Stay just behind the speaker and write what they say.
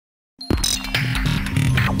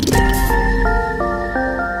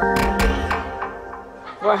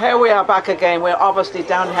Well, here we are back again. We're obviously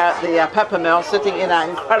down here at the Pepper Mill, sitting in our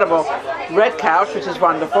incredible red couch, which is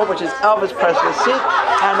wonderful, which is Elvis Presley's seat.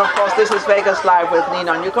 And of course, this is Vegas Live with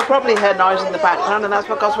Ninon. You can probably hear noise in the background, and that's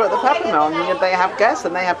because we're at the Pepper Mill. And they have guests,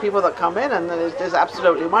 and they have people that come in, and it's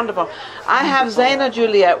absolutely wonderful. I have Zaina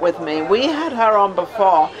Juliet with me. We had her on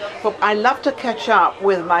before, but I love to catch up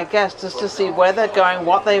with my guests just to see where they're going,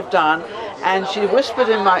 what they've done. And she whispered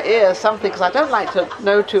in my ear something, because I don't like to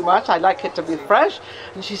know too much. I like it to be fresh.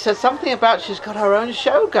 And she said something about she's got her own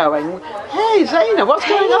show going. Hey, Zaina, what's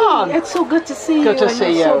going on? It's so good to see you. Good to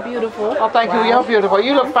see you. So beautiful. Oh, thank you. You're beautiful.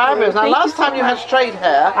 You look fabulous. Now, last time you had straight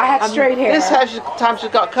hair. I had straight hair. This time she's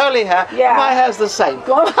got curly hair. Yeah. My hair's the same.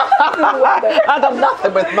 I done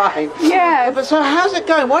nothing with mine. Yeah. But so how's it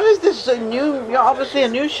going? What is this you're obviously a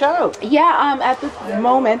new show. Yeah, at the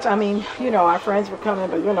moment, I mean, you know, our friends were coming,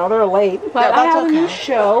 but you know, they're late. But yeah, I have a new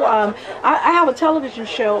show. I have a television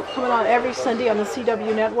show coming on every Sunday on the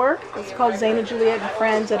CW network. It's called Zaina Juliet and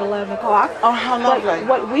Friends at 11 o'clock. Oh, how lovely. But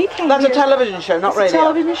what we came That's here, a television show, not radio. It's a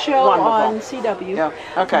television show Wonderful. on CW. Yeah,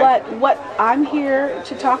 okay. But what I'm here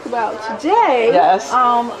to talk about today, yes.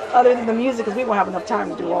 Other than the music, because we won't have enough time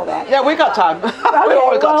to do all that. Yeah, we got time. We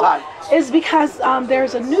always got time. Is because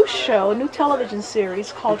there's a new show, a new television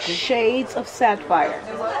series called Shades of Sapphire.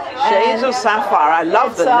 Shades of Sapphire. I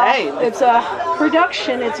love the name. It's a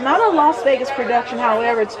production. It's not a Las Vegas production.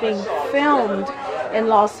 However, it's being filmed in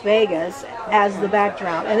Las Vegas as the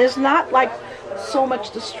background. And it's not like so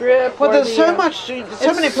much the Strip. Well, there's so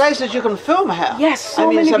many places you can film here. Yes, so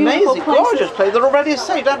many it's amazing, places. gorgeous place. They're already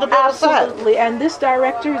set. You don't have to build a set. Absolutely. And this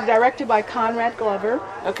director is directed by Conrad Glover.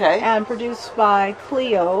 Okay. And produced by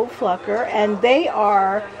Cleo Flucker. And they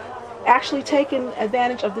are actually taking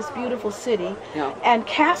advantage of this beautiful city and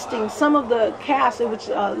casting some of the cast. It was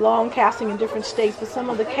long casting in different states, but some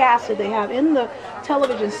of the cast that they have in the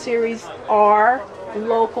television series are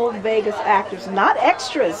local Vegas actors, not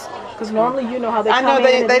extras, because normally you know how they come in.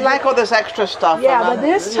 I know they like all this extra stuff. Yeah, but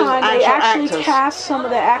this time they actually actors. cast some of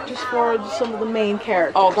the actors for some of the main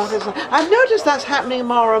characters. Oh, that is. I've noticed that's happening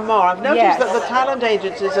more and more. I've noticed that the talent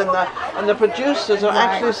agencies and the producers are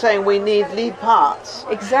actually saying we need lead parts.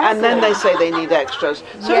 Exactly. And then they say they need extras.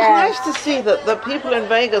 So it's nice to see that the people in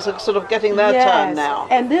Vegas are sort of getting their turn now.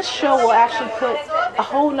 And this show will actually put a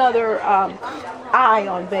whole nother eye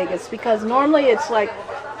on Vegas, because normally it's like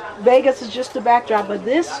Vegas is just a backdrop, but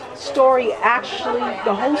this story actually,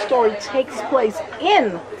 the whole story takes place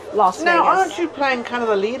in Las Vegas. Now, aren't you playing kind of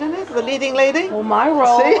the lead in it, the leading lady? Well, my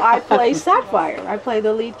role, I play Sapphire. I play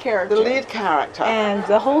the lead character. The lead character. And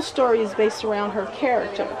the whole story is based around her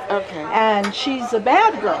character. Okay. And she's a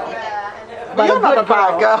bad girl. But you're not a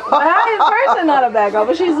bad girl. I'm personally not a bad girl,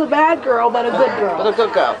 but she's a bad girl, but a good girl. But a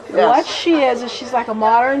good girl, yes. What she is she's like a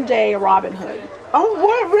modern day Robin Hood. Oh,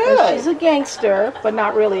 what, really? And she's a gangster, but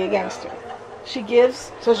not really a gangster. She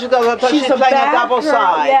gives... So she's playing a double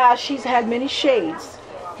side. Yeah, she's had many shades.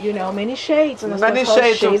 You know, many shades. And many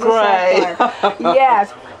shades of gray.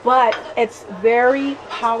 Yes, but it's very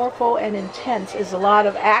powerful and intense. It's a lot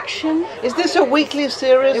of action. Is this a weekly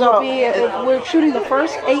series? It will be. We're shooting the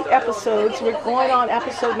first 8 episodes. We're going on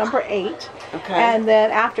episode number 8. Okay. And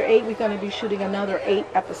then after 8, we're going to be shooting another 8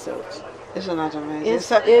 episodes. Isn't that amazing? Is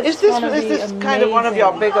this kind of one of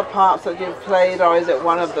your bigger parts that you've played, or is it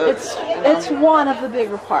one of the... It's one of the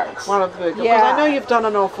bigger parts. One of the bigger, because I know you've done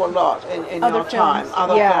an awful lot in your time,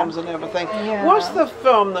 other films and everything. Yeah. What's the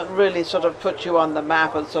film that really sort of put you on the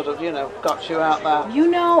map and sort of, you know, got you out there? You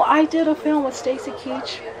know, I did a film with Stacy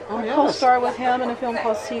Keach. Oh, yes. Co-starred with him in a film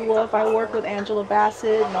called Seawolf. I worked with Angela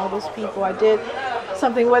Bassett and all those people. I did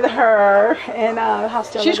something with her and How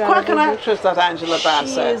Stella She's quite an actress, that Angela Bassett.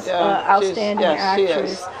 She is an outstanding actress.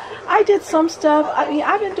 She is. I did some stuff. I mean,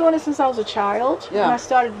 I've been doing it since I was a child. Yeah. And I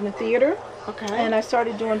started in the theater. Okay. And I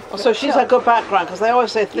started doing... So she's a good background, because they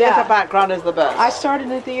always say theater background is the best. I started in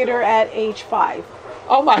the theater at age 5.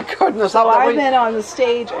 Oh my goodness! So I've been on the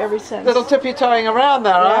stage ever since. Little tippy-toeing around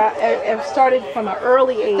there, right? Yeah, I started from an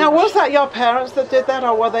early age. Now, was that your parents that did that,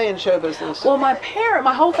 or were they in show business? Well, my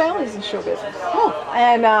whole family's in show business. Oh.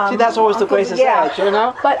 And see, that's always the greatest age, you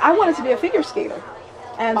know? But I wanted to be a figure skater.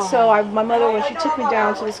 And so my mother, when she took me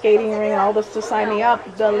down to the skating ring and all this to sign me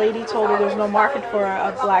up, the lady told her there's no market for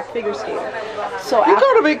a black figure skater. So you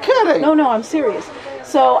gotta be kidding! No, I'm serious.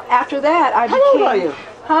 So after that, I became... How old are you?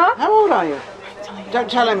 Huh? How old are you? Don't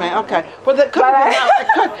tell me. Okay. Well, it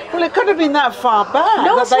could have been that far back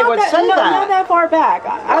that they would say that. No, not that far back.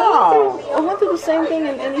 I went through the same thing,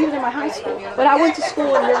 and even in my high school. But I went to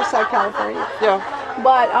school in Riverside, California. Yeah.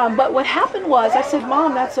 But what happened was, I said,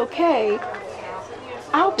 "Mom, that's okay.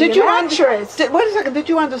 I'll be an actress." Wait a second. Did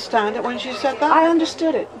you understand it when she said that? I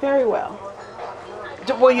understood it very well.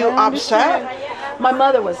 Were you upset? My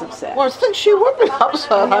mother was upset. Well, I think she would be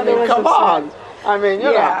upset. I mean, come on. I mean,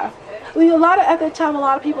 you know. Well, at that time, a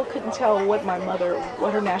lot of people couldn't tell what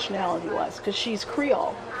what her nationality was, because she's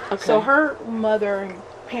Creole. Okay. So her mother and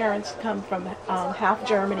parents come from half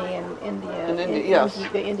Germany and India, yes.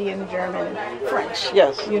 The Indian, German, and French.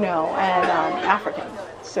 Yes. You know, and African.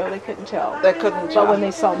 So they couldn't tell. They couldn't tell. But when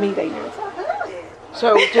they saw me, they knew.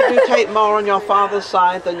 So, did you take more on your father's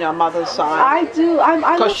side than your mother's side? I do.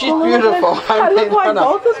 Because she's beautiful. I look like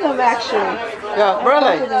both of them, actually. Yeah,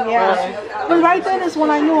 really? Both of them, yeah. Really? But right then is when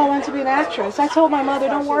I knew I wanted to be an actress. I told my mother,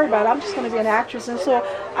 don't worry about it. I'm just going to be an actress. And so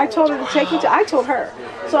I told her to take me to, I told her.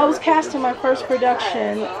 So I was cast in my first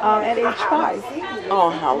production at age 5. Oh,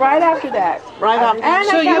 how? Right after that. Right after. And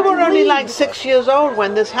so you were only like 6 years old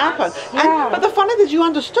when this happened. Yeah. But the funny thing is you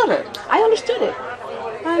understood it. I understood it.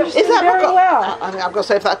 I understood Is that very well. I mean, I'm going to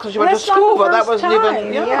say if that because you went to That's not school, the but that first wasn't time,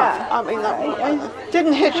 even. yeah. I mean, that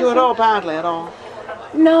didn't hit you at all badly at all.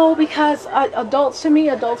 No, because adults at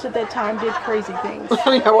that time did crazy things.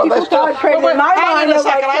 Yeah, well, People thought crazy. In my mind, it was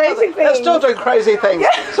like crazy things. They're still doing crazy things,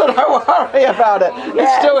 so don't worry about it. Yes.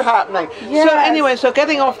 It's still happening. Yes. So anyway, so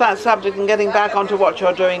getting off that subject and getting back onto what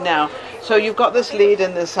you're doing now. So you've got this lead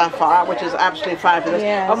in this Sapphire, which is absolutely fabulous.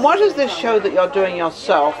 Yes. And what is this show that you're doing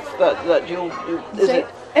yourself that you is it?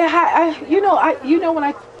 When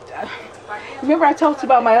I remember I talked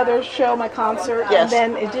about my other show, my concert, Yes.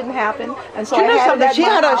 and then it didn't happen, and so Do you know I had something?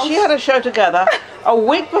 it at She had a show together a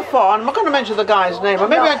week before. And I'm not going to mention the guy's name. Or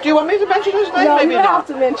maybe No. do you want me to mention his name? No, Maybe you don't not. have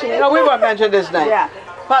to mention it. No, we won't mention his name. Yeah.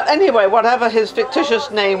 But anyway, whatever his fictitious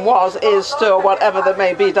name was, is still whatever that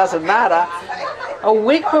may be. Doesn't matter. A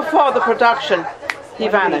week before the production, he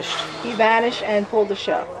vanished. He vanished and pulled the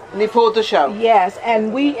show. And he pulled the show. Yes,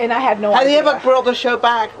 and I had no Had idea. he ever brought the show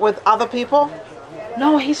back with other people?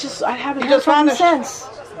 No, I haven't He heard just from him vanished. since.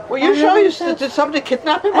 Were you I sure? haven't Did somebody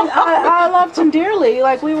kidnap him? And I loved him dearly.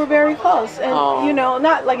 Like, we were very close, and Oh.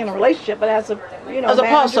 not like in a relationship, but as a As a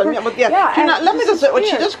person, manager. yeah. Do you know, let me just say, when she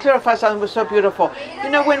disappeared. just clarified something was so beautiful. You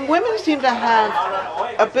know, when women seem to have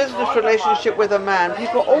a business relationship with a man,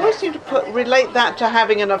 people always seem to relate that to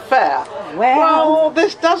having an affair. Well,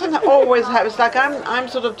 this doesn't always happen. It's like I'm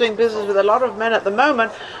sort of doing business with a lot of men at the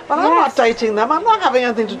moment, but I'm not dating them. I'm not having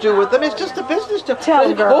anything to do with them. It's just a business to Tell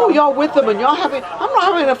them, girl. Oh, you're with them and you're having. I'm not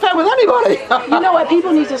having an affair with anybody. You know what?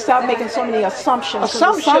 People need to stop making so many assumptions. 'Cause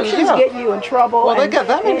Assumptions, yeah. get you in trouble. Well, they and- get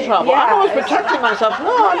them in trouble. Yeah, I'm always protecting myself.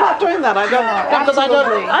 No, I'm not doing that. I don't because I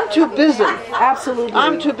absolutely. don't. I'm too busy. Absolutely.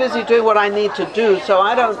 I'm too busy doing what I need to do, so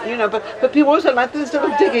I don't, but people always say like this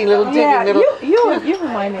little digging, little digging. You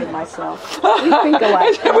remind me of myself. We think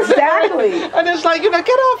alike. Exactly. And it's like, get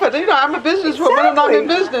off it. I'm a businesswoman and I'm in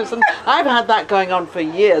business. And I've had that going on for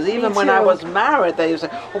years. Even when I too. was married, they used to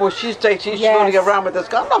say, oh, well, she's dating, she's Yes. fooling around with this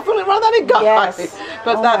guy. I'm not fooling around with any guy. Yes.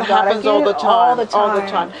 But Oh that my God, I happens get all it the time. all the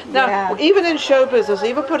time. Now, Yeah. even in show business,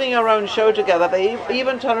 even putting your own show together, they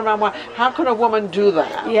even turn around, well, how can a woman do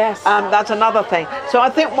that? Yes. That's another thing. So I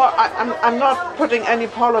think I'm not putting any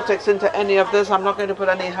politics into any of this. I'm not going to put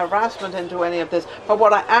any harassment into any of this. But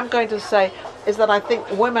what I am going to say is that I think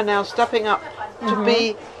women now stepping up to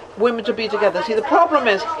be women to be together. See, the problem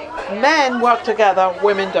is men work together,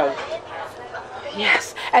 women don't.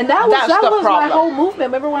 Yes, and that was That's the my problem. whole movement.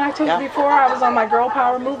 Remember when I told you before I was on my girl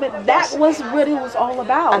power movement? That was what it was all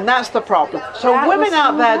about. And that's the problem. So That women was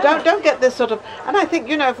out so there, bad. don't get this sort of. And I think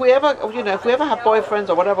if we ever have boyfriends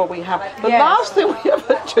or whatever we have, the Yes. last thing we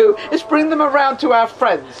ever do is bring them around to our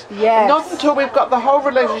friends. Yes. Not until we've got the whole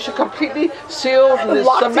relationship completely sealed and is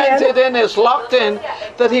Locked cemented in, is locked in,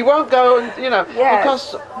 that he won't go and Yes.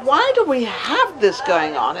 because why do we have this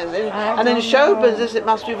going on? And in don't show know. business, it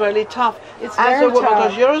must be really tough. It's as very a woman, tough.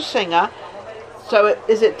 because you're a singer. So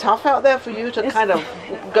is it tough out there for you to kind of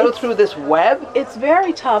go through this web? It's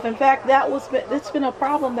very tough. In fact, it's been a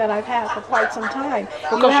problem that I've had for quite some time.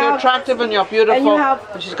 Because you're attractive and you're beautiful, and you have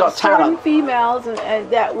she's got certain talent. females and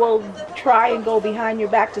that will try and go behind your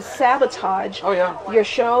back to sabotage your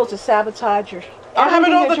shows, to sabotage your I have it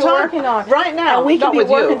everything all the that you're time. working on. Right now, and we not can be with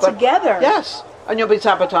you, working but- together. Yes, and you'll be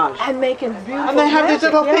sabotaged. And making beautiful And they have these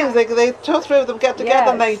little magic, things. They two or three of them get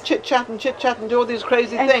together and they Yes. chit chat and do all these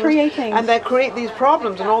crazy And things. create things. And they create these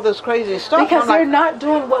problems and all this crazy stuff. Because I'm they're like, not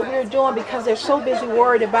doing what we're doing because they're so busy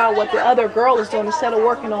worried about what the other girl is doing instead of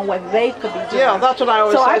working on what they could be doing. yeah, that's what I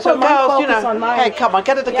always So say. I So put my girls, focus on my- hey, come on,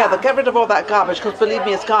 get it together. Yeah. Get rid of all that garbage because believe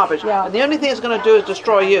me, it's garbage. Yeah. And the only thing it's going to do is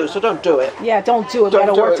destroy you. So don't do it. Yeah, don't do it. We Don't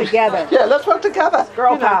gotta do work it. together. Yeah, let's work together.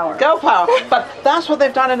 Girl power. Girl power. But that's what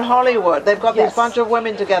they've done in Hollywood. They've got these Yes. bunch of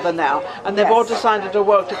women together now, and they've all decided to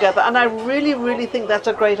work together. And I really, really think that's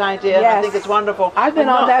a great idea. Yes. I think it's wonderful. I've been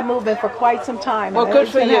on that movement for quite some time. Well, good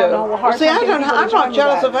for you. Well, see, I'm not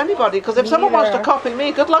jealous of anybody, because if someone wants to copy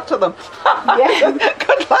me, good luck to them. Yeah.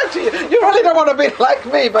 Good luck to you. You really don't want to be like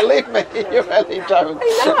me, believe me. You really don't.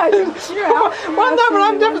 Well, no, but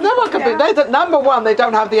I'm definitely, no one can be. Number one, they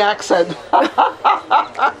don't have the accent.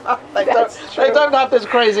 They don't have this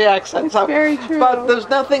crazy accent. That's very true. But there's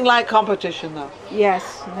nothing like competition, though. Yes,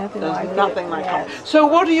 nothing like it. Nothing like competition. So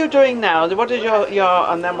what are you doing now? What is your,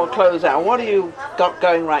 and then we'll close out. What are you got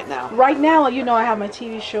going right now? Right now, you know, I have my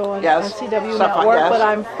TV show on CW Network, but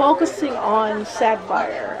I'm focusing on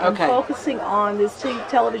Sapphire. I'm focusing on this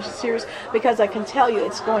television series because I can tell you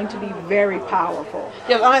it's going to be very powerful.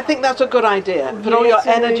 Yeah, and I think that's a good idea. Put all your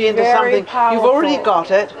energy into something. You've already got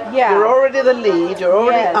it. Yeah. You're already the lead. You're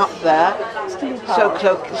already up there.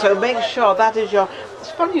 So make sure that is your. It's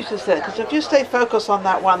funny you should say it, because if you stay focused on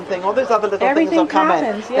that one thing, all these other little things will come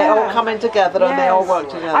in. They all come in together and they all work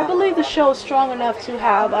together. I believe the show is strong enough to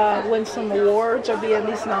have win some awards or be at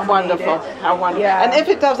least nominated. Wonderful. How wonderful. Yeah. And if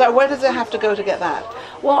it does that, where does it have to go to get that?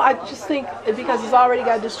 Well, I just think because it's already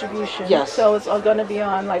got distribution, so it's going to be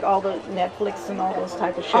on like all the Netflix and all those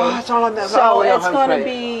type of shows. Oh, it's all on Netflix. So it's going to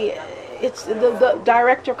be. It's the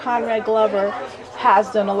director Conrad Glover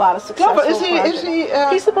has done a lot of successful projects.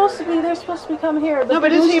 He's supposed to be. They're supposed to be coming here. No,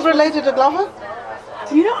 but is he related to Glover?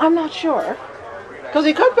 You know, I'm not sure. Because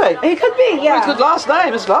he could be. He could be, yeah. His last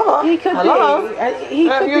name is Glover. He could be. He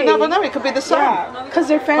could be. You never know. He could be the son. Because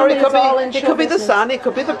their family is all in show He could be the business. son. He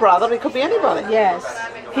could be the brother. He could be anybody. Yes,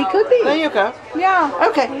 he could be. There you go. Yeah.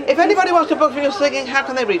 Okay. If anybody wants to book for your singing, how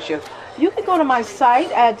can they reach you? You can go to my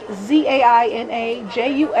site at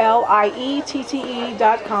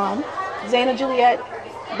ZainaJuliette.com,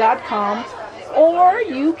 ZainaJuliette.com, or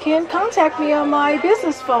you can contact me on my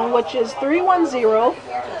business phone, which is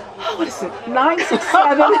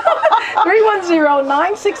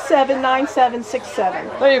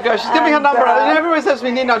 310-967-9767. There you go. She's giving her number out. And everyone says to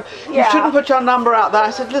me, Ninon, you shouldn't put your number out there.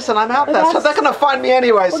 I said, listen, I'm out there, so they're going to find me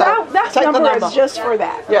anyway. So that take number the number. is just for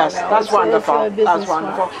that. Yes, that's wonderful. That's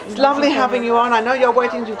wonderful. It's lovely having you on. I know you're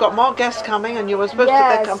waiting. You've got more guests coming, and you were supposed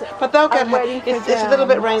to come, but they'll get here. It's a little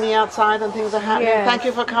bit rainy outside, and things are happening. Yes. Thank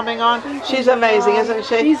you for coming on. She's amazing, isn't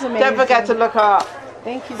she? She's amazing. Don't forget to look her up.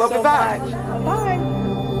 Thank you We'll so be back. much.